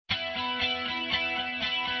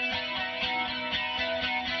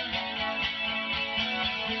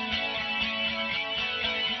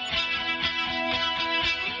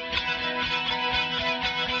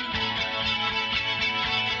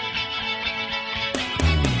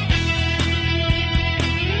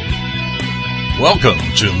Welcome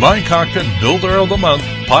to My Cockpit Builder of the Month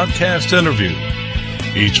podcast interview.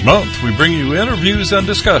 Each month we bring you interviews and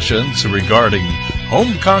discussions regarding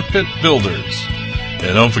home cockpit builders.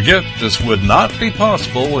 And don't forget, this would not be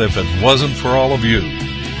possible if it wasn't for all of you.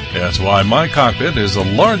 That's why My Cockpit is the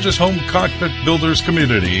largest home cockpit builders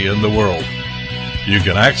community in the world. You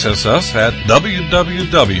can access us at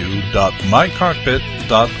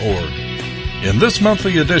www.mycockpit.org. In this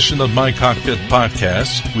monthly edition of My Cockpit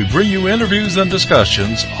Podcast, we bring you interviews and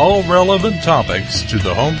discussions, all relevant topics to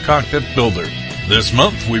the home cockpit builder. This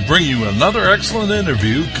month, we bring you another excellent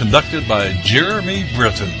interview conducted by Jeremy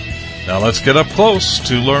Britton. Now let's get up close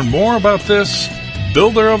to learn more about this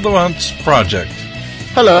Builder of the Month project.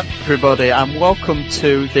 Hello everybody and welcome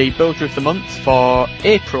to the Builder of the Month for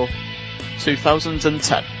April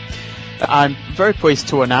 2010. I'm very pleased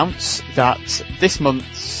to announce that this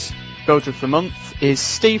month's Builder of the Month is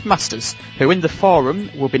Steve Masters, who in the forum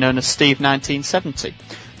will be known as Steve 1970.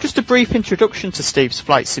 Just a brief introduction to Steve's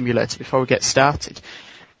flight simulator before we get started.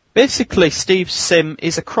 Basically, Steve's sim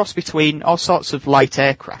is a cross between all sorts of light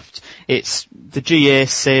aircraft. It's the GA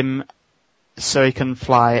sim, so he can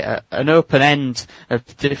fly an open end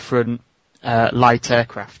of different light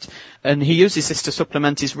aircraft. And he uses this to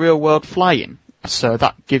supplement his real-world flying. So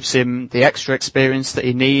that gives him the extra experience that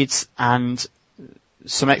he needs and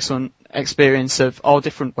some excellent experience of all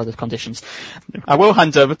different weather conditions. I will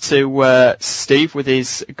hand over to Steve with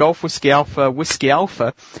his Golf Whiskey Alpha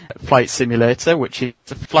flight simulator, which is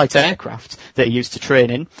a flight aircraft that he used to train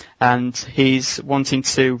in, and he's wanting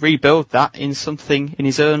to rebuild that in something in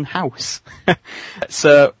his own house.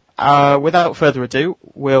 So without further ado,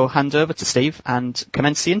 we'll hand over to Steve and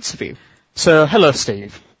commence the interview. So hello,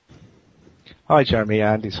 Steve. Hi, Jeremy,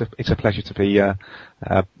 and it's a pleasure to be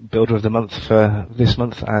Builder of the Month for this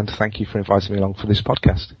month, and thank you for inviting me along for this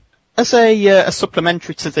podcast. As a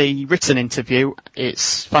supplementary to the written interview,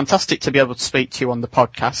 it's fantastic to be able to speak to you on the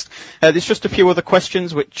podcast. There's just a few other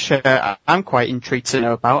questions which I'm quite intrigued to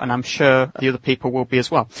know about, and I'm sure the other people will be as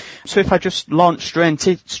well. So if I just launch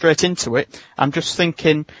straight into it, I'm just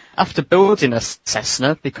thinking, after building a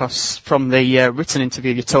Cessna, because from the written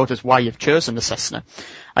interview you told us why you've chosen a Cessna,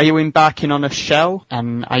 are you embarking on a shell,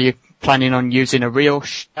 and are you planning on using a real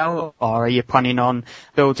shell, or are you planning on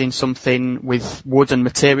building something with wooden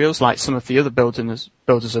materials like some of the other builders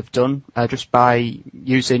have done, just by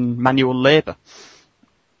using manual labour?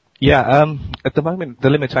 Yeah, at the moment, the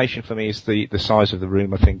limitation for me is the size of the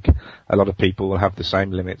room. I think a lot of people will have the same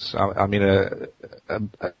limits. I'm in a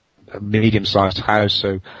medium-sized house,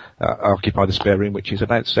 so I occupy the spare room, which is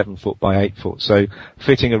about 7 foot by 8 foot. So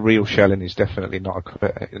fitting a real shell in is definitely not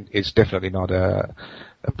a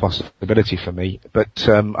possibility for me. But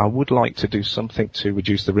I would like to do something to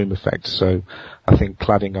reduce the room effect. So I think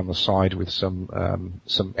cladding on the side with some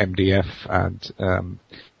MDF and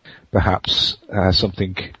perhaps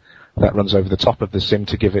something that runs over the top of the sim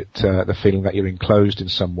to give it the feeling that you're enclosed in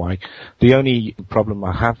some way. The only problem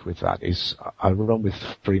I have with that is I run with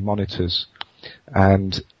 3 monitors,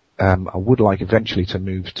 and I would like eventually to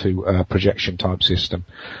move to a projection type system.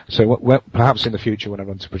 So perhaps in the future when I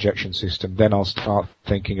run to projection system, then I'll start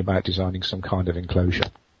thinking about designing some kind of enclosure.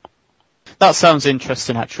 That sounds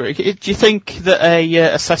interesting, actually. Do you think that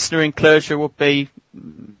a Cessna enclosure would be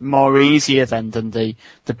more easier then than the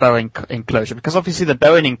Boeing enclosure? Because obviously the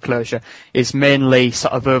Boeing enclosure is mainly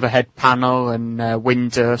sort of overhead panel and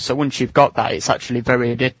window, so once you've got that, it's actually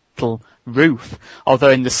very little roof.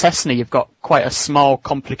 Although in the Cessna you've got quite a small,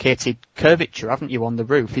 complicated curvature, haven't you, on the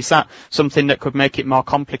roof? Is that something that could make it more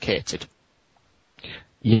complicated?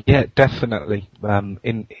 Yeah, definitely.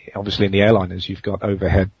 Obviously in the airliners you've got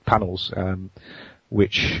overhead panels,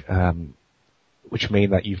 which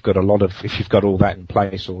mean that you've got if you've got all that in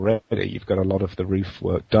place already, you've got a lot of the roof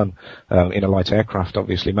work done. In a light aircraft,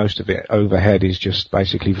 obviously most of it overhead is just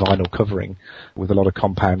basically vinyl covering with a lot of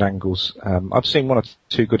compound angles. I've seen 1 or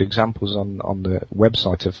 2 good examples on the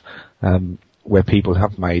website of, where people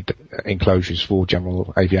have made enclosures for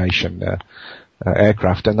general aviation,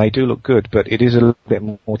 aircraft, and they do look good, but it is a little bit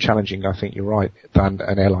more challenging, I think you're right, than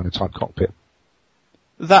an airliner type cockpit.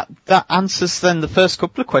 That answers then the first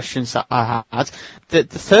couple of questions that I had. The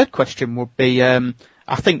third question would be, I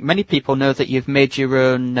think many people know that you've made your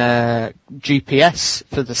own GPS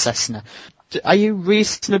for the Cessna. Are you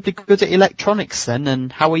reasonably good at electronics then,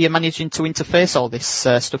 and how are you managing to interface all this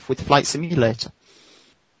stuff with Flight Simulator?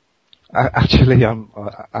 Actually, I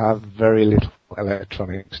have very little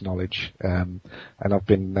electronics knowledge, and I've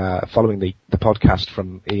been following the podcast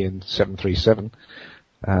from Ian 737,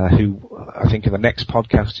 who I think in the next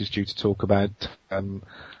podcast is due to talk about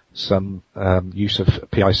some use of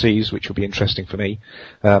PICs, which will be interesting for me.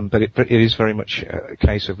 But it is very much a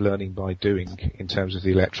case of learning by doing in terms of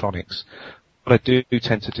the electronics. What I do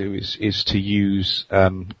tend to do is to use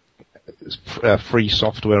free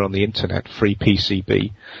software on the internet, free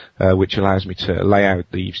PCB, which allows me to lay out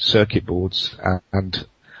the circuit boards, and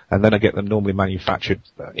then I get them normally manufactured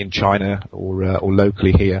in China or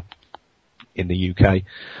locally here in the UK.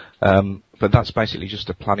 But that's basically just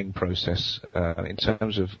a planning process. In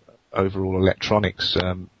terms of overall electronics,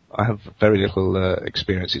 I have very little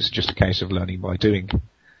experience. It's just a case of learning by doing.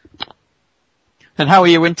 And how are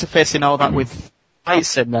you interfacing all that with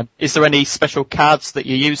Python then? Is there any special cards that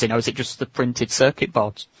you're using, or is it just the printed circuit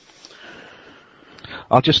boards?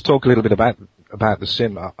 I'll just talk a little bit about the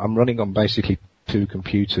sim. I'm running on basically two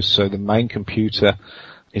computers. So the main computer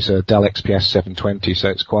is a Dell XPS 720, so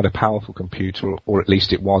it's quite a powerful computer, or at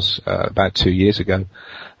least it was about 2 years ago,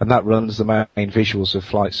 and that runs the main visuals of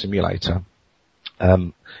Flight Simulator.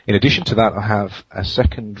 In addition to that, I have a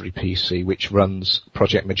secondary PC which runs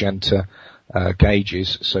Project Magenta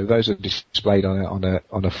gauges, so those are displayed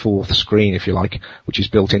on a fourth screen, if you like, which is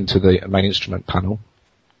built into the main instrument panel.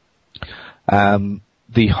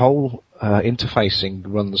 The whole interfacing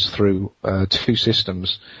runs through two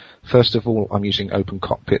systems. First of all, I'm using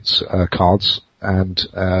OpenCockpit's cards and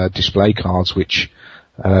display cards, which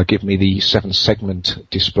give me the 7-segment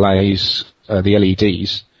displays, the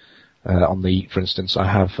LEDs. For instance, I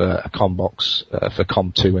have a COM box for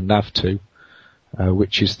COM2 and NAV2,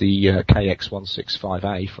 which is the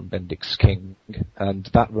KX165A from Bendix King, and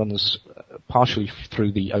that runs partially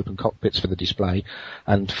through the OpenCockpits for the display,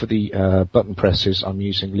 and for the button presses I'm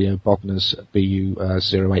using Leo Bodner's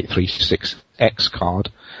BU0836X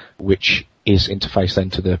card, which is interfaced then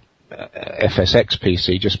to the FSX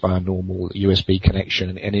PC just by a normal USB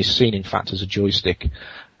connection, and is seen in fact as a joystick,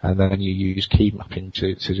 and then you use key mapping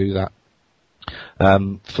to do that.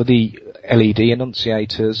 For the LED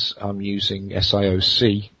enunciators, I'm using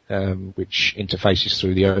SIOC, which interfaces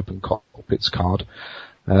through the OpenCockpits card.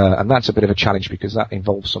 And that's a bit of a challenge because that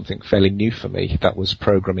involves something fairly new for me. That was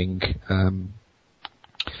programming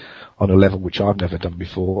on a level which I've never done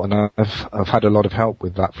before, and I've had a lot of help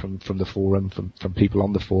with that from the forum, from people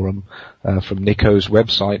on the forum, from Nico's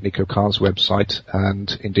website, Nico Khan's website,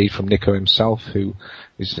 and indeed from Nico himself, who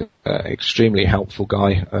is an extremely helpful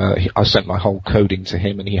guy. I sent my whole coding to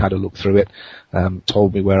him, and he had a look through it,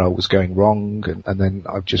 told me where I was going wrong, and then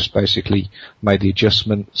I've just basically made the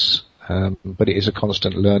adjustments. But it is a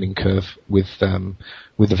constant learning curve with the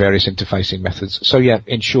various interfacing methods. So yeah,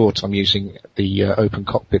 in short, I'm using the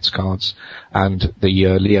OpenCockpits cards and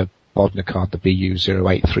the Leo Bodner card, the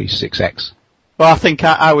BU0836X. Well, I think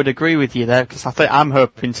I would agree with you there, because I'm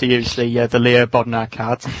hoping to use the Leo Bodner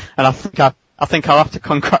cards, and I think I'll have to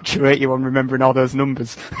congratulate you on remembering all those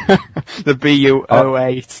numbers. The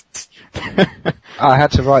BU08. I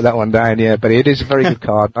had to write that one down, yeah, but it is a very good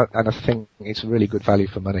card, and I think it's a really good value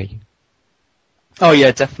for money. Oh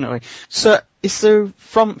yeah, definitely. So, is there,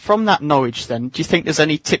 from that knowledge then, do you think there's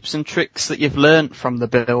any tips and tricks that you've learnt from the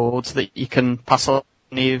builds that you can pass on to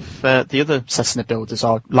any of the other Cessna builders,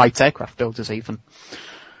 or light aircraft builders even?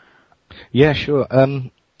 Yeah, sure.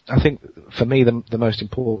 I think for me the most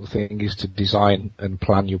important thing is to design and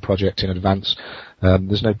plan your project in advance.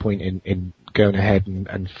 There's no point in going ahead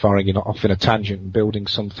and firing off in a tangent and building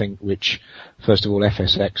something which, first of all,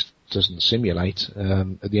 FSX doesn't simulate.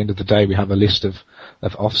 At the end of the day, we have a list of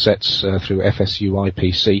offsets through FSUI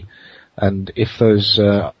PC, and if those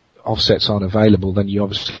offsets aren't available, then you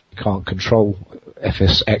obviously can't control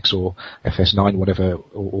FSX or FS9, whatever,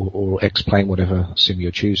 or X-plane, whatever sim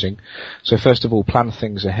you're choosing. So first of all, plan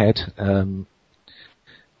things ahead, and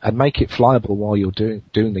make it flyable while you're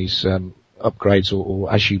doing these upgrades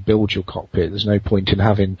or as you build your cockpit. There's no point in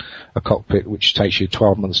having a cockpit which takes you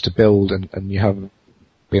 12 months to build and you haven't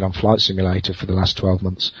been on Flight Simulator for the last 12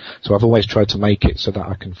 months. So I've always tried to make it so that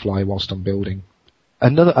I can fly whilst I'm building.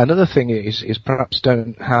 Another thing is perhaps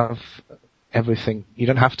don't have everything. You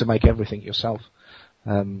don't have to make everything yourself.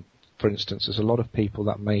 For instance, there's a lot of people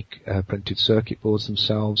that make printed circuit boards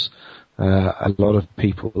themselves. A lot of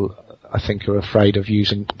people, I think, are afraid of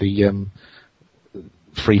using the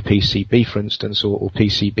free PCB, for instance, or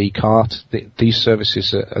PCB cart. These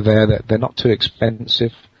services are there. They're not too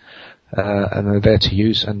expensive, and they're there to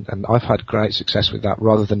use. And I've had great success with that,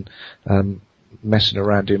 rather than messing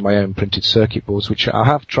around doing my own printed circuit boards, which I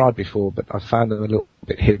have tried before, but I found them a little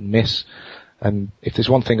bit hit and miss. And if there's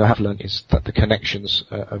one thing I have learned, is that the connections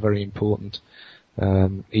are very important.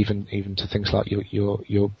 Even to things like your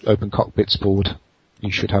OpenCockpits board,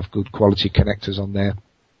 you should have good quality connectors on there.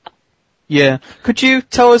 Yeah. Could you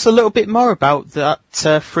tell us a little bit more about that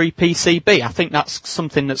free PCB? I think that's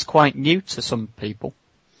something that's quite new to some people.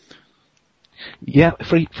 Yeah,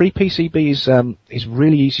 free PCB is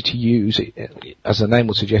really easy to use. As the name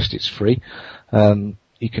will suggest, it's free.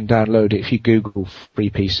 You can download it if you Google free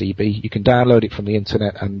PCB. You can download it from the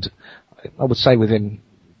internet, and I would say within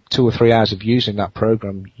 2 or 3 hours of using that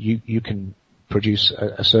program, you can produce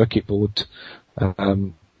a circuit board,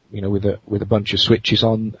 with a bunch of switches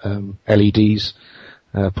on, LEDs,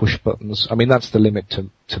 push buttons. I mean, that's the limit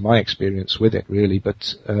to my experience with it, really.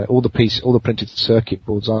 But all the printed circuit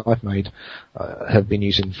boards I've made have been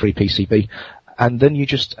using free PCB, and then you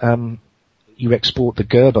just you export the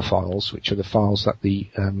Gerber files, which are the files that the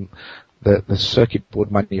circuit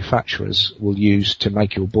board manufacturers will use to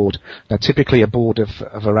make your board. Now, typically a board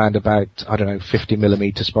of around about 50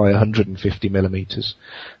 millimeters by 150 millimeters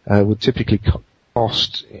would typically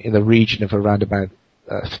cost in the region of around about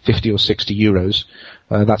 50 or 60 euros.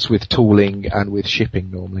 That's with tooling and with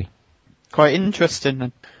shipping normally. Quite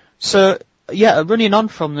interesting. So, yeah, running on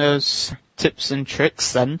from those tips and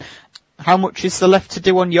tricks then, how much is there left to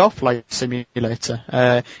do on your flight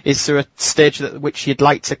simulator? Is there a stage at which you'd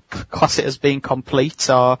like to class it as being complete,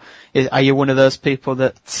 or are you one of those people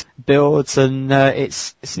that builds and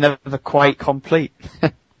it's never quite complete?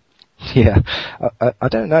 Yeah, I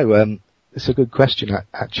don't know. It's a good question,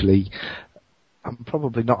 actually. I'm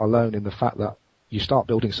probably not alone in the fact that you start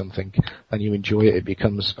building something and you enjoy it. It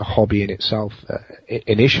becomes a hobby in itself.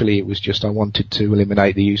 Initially, it was just I wanted to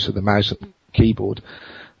eliminate the use of the mouse and keyboard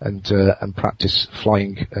and practice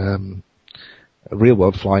flying, real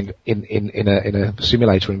world flying in a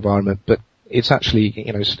simulator environment. But it's actually,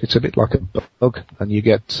 it's a bit like a bug, and you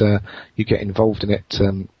get involved in it,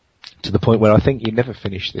 to the point where I think you never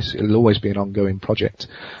finish this. It'll always be an ongoing project.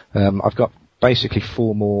 I've got basically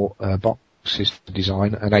 4 more, boxes to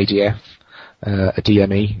design: an ADF, a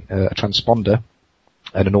DME, a transponder,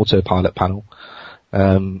 and an autopilot panel.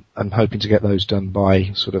 I'm hoping to get those done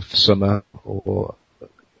by sort of summer or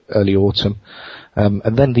early autumn.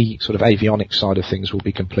 And then the sort of avionics side of things will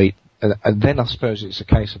be complete. And then I suppose it's a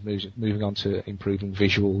case of moving on to improving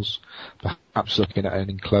visuals, perhaps looking at an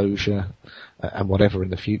enclosure and whatever in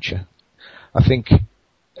the future. I think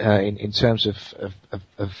in terms of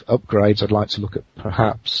upgrades, I'd like to look at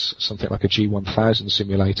perhaps something like a G1000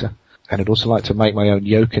 simulator. And I'd also like to make my own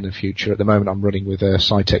yoke in the future. At the moment, I'm running with a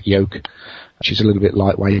Cytec yoke, which is a little bit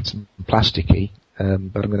lightweight and plasticky.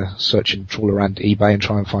 But I'm going to search and trawl around eBay and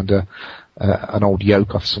try and find an old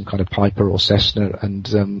yoke off some kind of Piper or Cessna,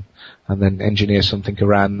 and then engineer something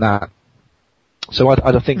around that. So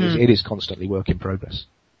I think it is constantly work in progress.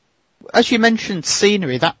 As you mentioned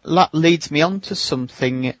scenery, that leads me on to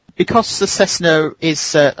something. Because the Cessna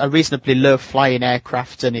is a reasonably low-flying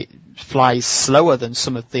aircraft and it flies slower than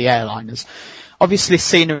some of the airliners, obviously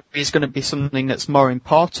scenery is going to be something that's more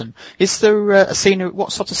important. Is there a scenery?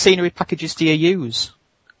 What sort of scenery packages do you use?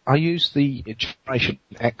 I use the Generation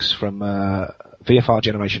X from VFR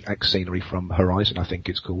Generation X scenery from Horizon, I think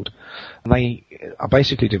it's called. And I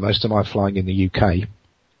basically do most of my flying in the UK.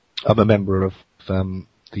 I'm a member of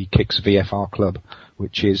the Kicks VFR Club,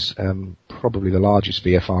 which is probably the largest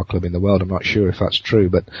VFR club in the world. I'm not sure if that's true,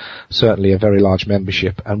 but certainly a very large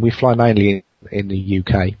membership. And we fly mainly in the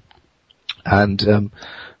UK. And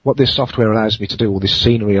what this software allows me to do, or this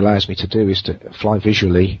scenery allows me to do, is to fly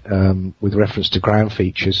visually with reference to ground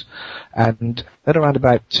features. And at around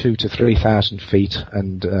about 2,000 to 3,000 feet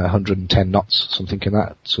and 110 knots, something in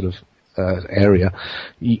that sort of area,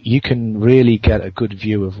 you can really get a good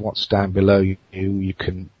view of what's down below you. You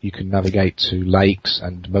can navigate to lakes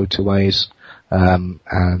and motorways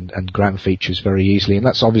and ground features very easily, and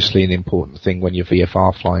that's obviously an important thing when you're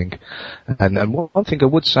VFR flying. And one thing I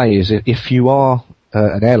would say is, if you are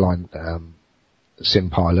an airline sim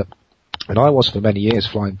pilot, and I was for many years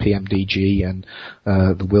flying PMDG and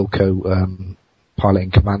the Wilco pilot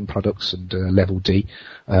in command products and Level D.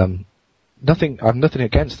 I've nothing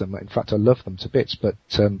against them. In fact, I love them to bits. But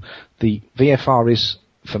the VFR is,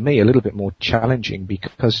 for me, a little bit more challenging,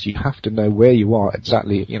 because you have to know where you are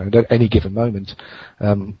exactly, at any given moment,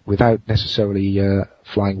 without necessarily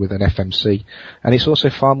flying with an FMC. And it's also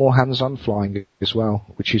far more hands-on flying as well,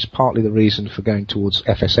 which is partly the reason for going towards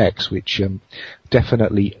FSX, which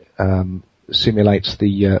definitely simulates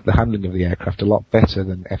the handling of the aircraft a lot better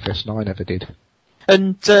than FS9 ever did.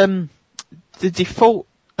 And the default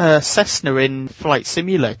Cessna in Flight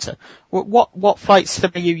Simulator, what flight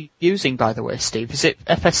sim are you using, by the way, Steve? Is it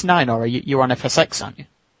FS9 or you're on FSX, aren't you?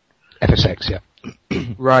 FSX, yeah.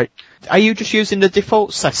 Right. Are you just using the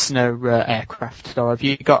default Cessna aircraft, or have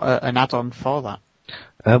you got an add-on for that?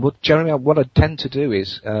 Well, Jeremy, what I tend to do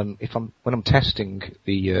is, when I'm testing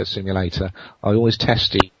the simulator, I always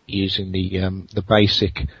test it using the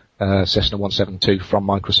basic Cessna 172 from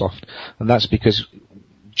Microsoft, and that's because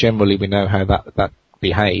generally we know how that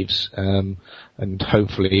behaves, and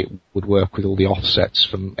hopefully it would work with all the offsets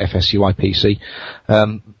from FSU IPC.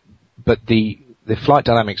 But the flight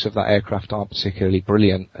dynamics of that aircraft aren't particularly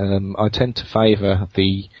brilliant. I tend to favour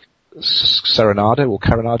the Serenado or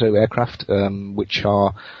Coronado aircraft, which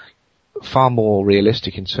are far more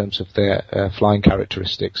realistic in terms of their flying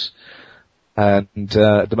characteristics. And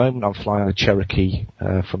at the moment I'm flying a Cherokee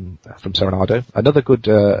from Serenado. Another good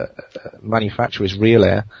manufacturer is Real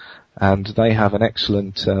Air, and they have an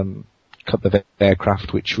excellent couple of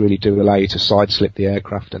aircraft which really do allow you to side slip the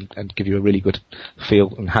aircraft and give you a really good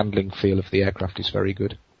feel, and handling feel of the aircraft is very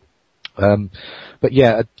good. But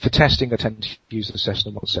yeah, for testing I tend to use the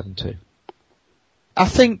Cessna 172. I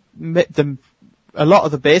think a lot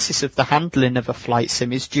of the basis of the handling of a flight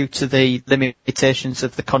sim is due to the limitations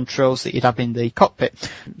of the controls that you'd have in the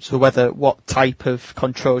cockpit. So what type of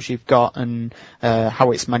controls you've got and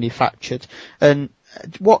how it's manufactured. And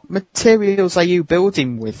what materials are you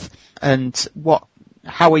building with? And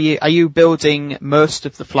are you building most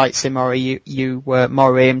of the flight sim, or are you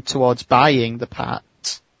more aimed towards buying the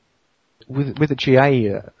parts? With a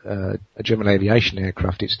GA, a German aviation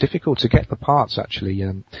aircraft, it's difficult to get the parts actually.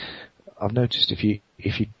 I've noticed if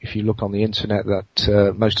you look on the internet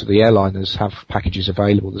that most of the airliners have packages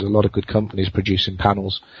available. There's a lot of good companies producing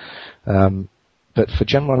panels. But for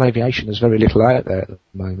general aviation, there's very little out there at the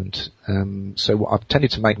moment. So I've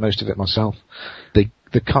tended to make most of it myself.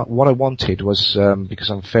 What I wanted was, because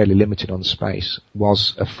I'm fairly limited on space,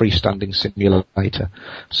 was a freestanding simulator.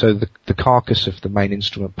 So the carcass of the main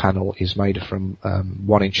instrument panel is made from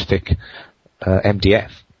 1-inch thick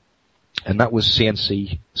MDF, and that was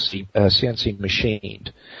CNC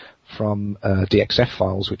machined from DXF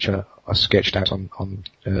files, which are sketched out on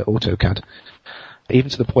AutoCAD.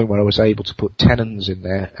 Even to the point where I was able to put tenons in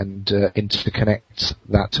there and interconnect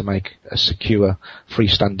that to make a secure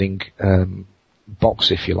freestanding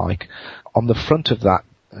box, if you like. On the front of that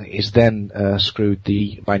is then screwed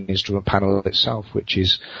the main instrument panel itself, which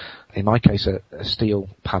is, in my case, a steel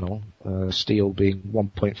panel, steel being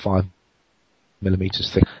 1.5 millimeters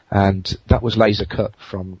thick, and that was laser cut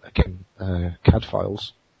from, again, CAD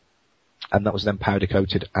files, and that was then powder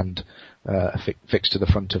coated and fixed to the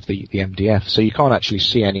front of the MDF. So you can't actually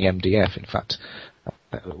see any MDF. In fact,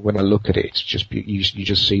 when I look at it, it's just you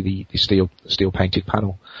just see the steel painted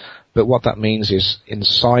panel. But what that means is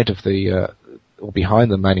inside of or behind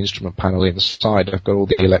the main instrument panel inside, I've got all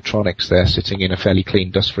the electronics there sitting in a fairly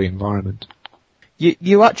clean, dust-free environment.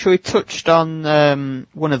 You actually touched on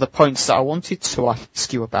one of the points that I wanted to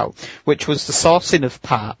ask you about, which was the sourcing of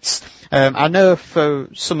parts. I know for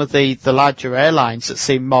some of the larger airlines that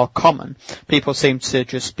seem more common, people seem to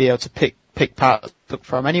just be able to pick parts up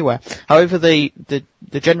from anywhere. However, the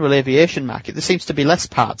general aviation market, there seems to be less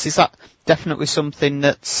parts. Is that definitely something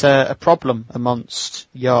that's a problem amongst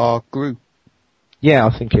your group? Yeah,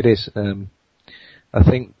 I think it is. I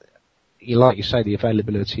think, like you say, the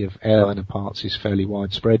availability of airliner parts is fairly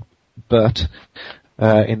widespread, but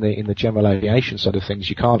in the general aviation side of things,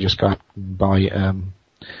 you can't just go out and buy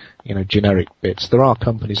generic bits. There are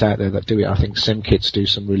companies out there that do it. I think SimKits do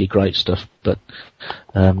some really great stuff, but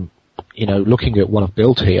looking at what I've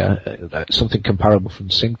built here, something comparable from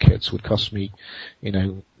SimKits would cost me,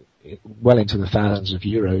 well into the thousands of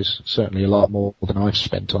euros, certainly a lot more than I've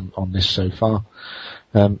spent on this so far.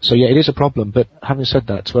 So yeah, it is a problem, but having said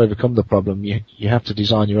that, to overcome the problem, you have to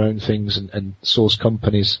design your own things and source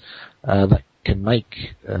companies that can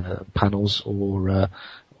make panels or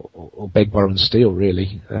beg, borrow and steal,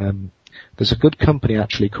 really. There's a good company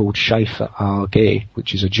actually called Schaefer AG,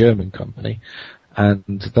 which is a German company,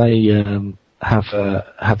 and they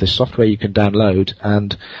have this software you can download,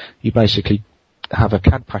 and you basically have a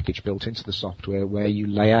CAD package built into the software where you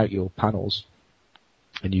lay out your panels,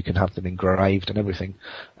 and you can have them engraved and everything.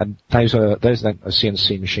 And those then are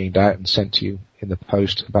CNC machined out and sent to you in the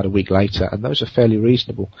post about a week later, and those are fairly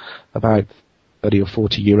reasonable, about 30 or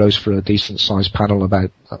 40 euros for a decent sized panel,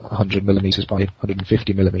 about 100 millimeters by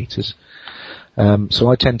 150 millimeters. So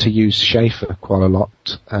I tend to use Schaefer quite a lot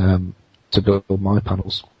to build my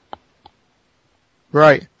panels.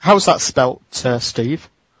 Right. How's that spelt, Steve?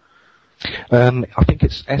 I think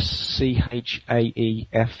it's SCHAEFER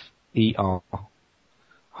 -AG.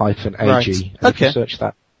 Right. And if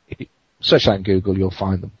you search that in Google, you'll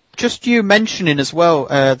find them. Just you mentioning as well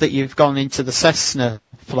that you've gone into the Cessna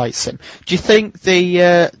flight sim. Do you think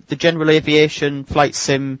the general aviation flight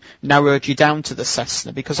sim narrowed you down to the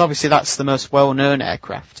Cessna? Because obviously that's the most well-known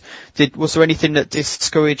aircraft. Was there anything that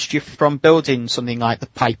discouraged you from building something like the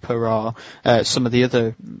Piper or some of the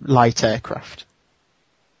other light aircraft?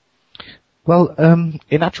 Well,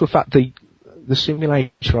 in actual fact, the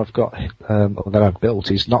simulator I've got, or that I've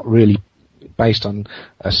built, is not really based on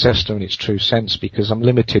a Cessna in its true sense, because I'm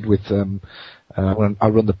limited with when I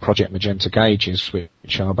run the Project Magenta gauges,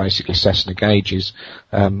 which are basically Cessna gauges,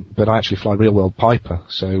 but I actually fly real-world Piper.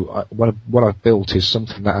 So what I've built is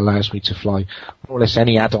something that allows me to fly more or less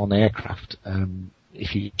any add-on aircraft.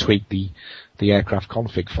 If you tweak the aircraft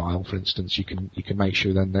config file, for instance, you can make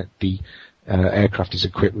sure then that the aircraft is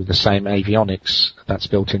equipped with the same avionics that's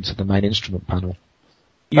built into the main instrument panel.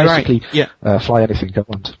 Basically, fly anything I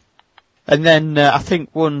want. And then I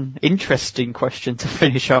think one interesting question to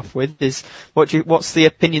finish off with is what's the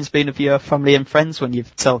opinions been of your family and friends when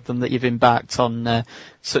you've told them that you've embarked on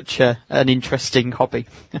such an interesting hobby?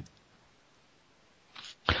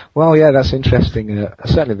 Well, yeah, that's interesting.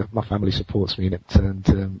 Certainly my family supports me in it,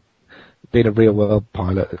 and being a real world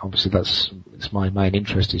pilot, obviously it's my main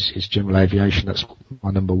interest is general aviation. That's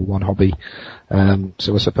my number one hobby.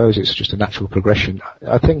 So I suppose it's just a natural progression.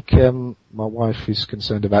 I think my wife is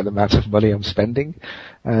concerned about the amount of money I'm spending,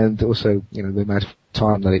 and also, the amount of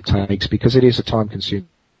time that it takes, because it is a time consuming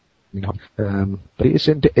hobby. But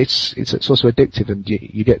it's also addictive, and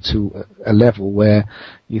you get to a level where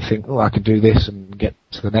you think, I can do this and get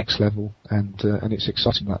to the next level, and it's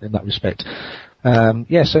exciting in that respect.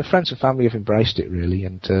 So friends and family have embraced it really,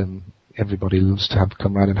 and everybody loves to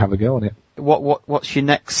come around and have a go on it. What's your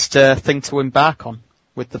next thing to embark on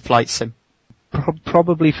with the flight sim?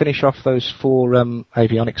 Probably finish off those 4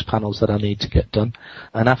 avionics panels that I need to get done,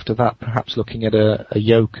 and after that, perhaps looking at a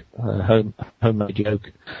yoke, homemade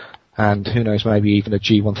yoke, and who knows, maybe even a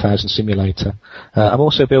G1000 simulator. I'm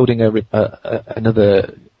also building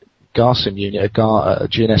another GARSIM unit, a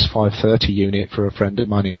GNS 530 unit for a friend of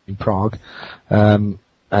mine in Prague, and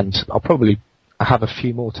I'll probably have a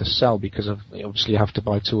few more to sell, because obviously you have to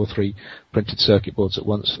buy 2 or 3 printed circuit boards at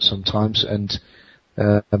once sometimes, and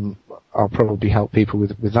I'll probably help people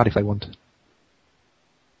with that if they want.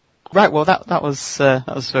 Right, well that was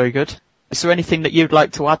very good. Is there anything that you'd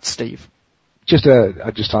like to add, Steve?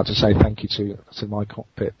 I'd just like to say thank you to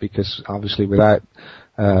MyCockpit, because obviously without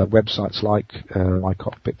websites like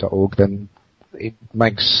mycockpit.org, then it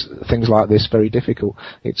makes things like this very difficult.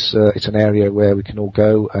 It's an area where we can all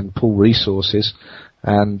go and pool resources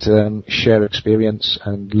and share experience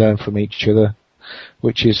and learn from each other,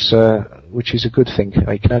 which is a good thing.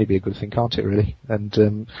 It can only be a good thing, can't it, really?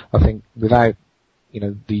 And I think without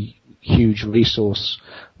the huge resource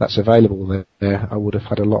that's available there, I would have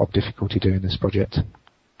had a lot of difficulty doing this project.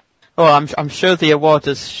 Well, I'm sure the award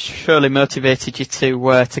has surely motivated you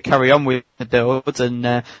to carry on with the build, and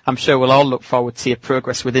I'm sure we'll all look forward to your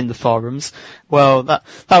progress within the forums. Well, that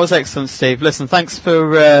was excellent, Steve. Listen, thanks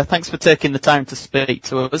for taking the time to speak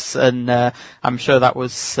to us, and I'm sure that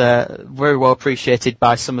was very well appreciated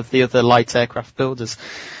by some of the other light aircraft builders.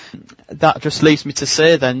 That just leaves me to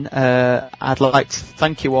say then, I'd like to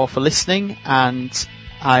thank you all for listening, and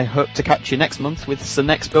I hope to catch you next month with the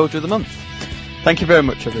next Builder of the Month. Thank you very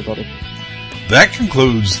much, everybody. That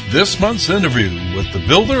concludes this month's interview with the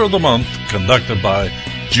Builder of the Month, conducted by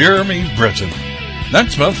Jeremy Britton.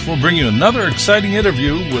 Next month, we'll bring you another exciting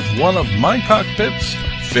interview with one of MyCockpit's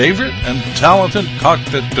favorite and talented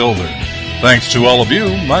cockpit builders. Thanks to all of you,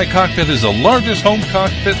 MyCockpit is the largest home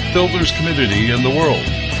cockpit builders community in the world.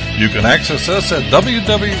 You can access us at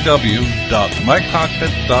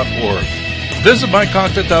www.mycockpit.org. Visit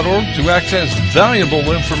mycockpit.org to access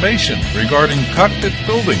valuable information regarding cockpit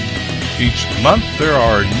building. Each month there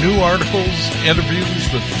are new articles, interviews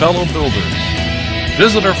with fellow builders.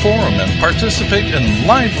 Visit our forum and participate in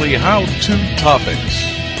lively how-to topics.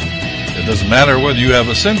 It doesn't matter whether you have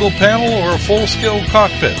a single panel or a full-scale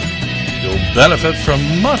cockpit. You'll benefit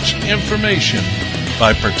from much information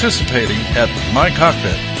by participating at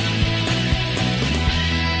MyCockpit.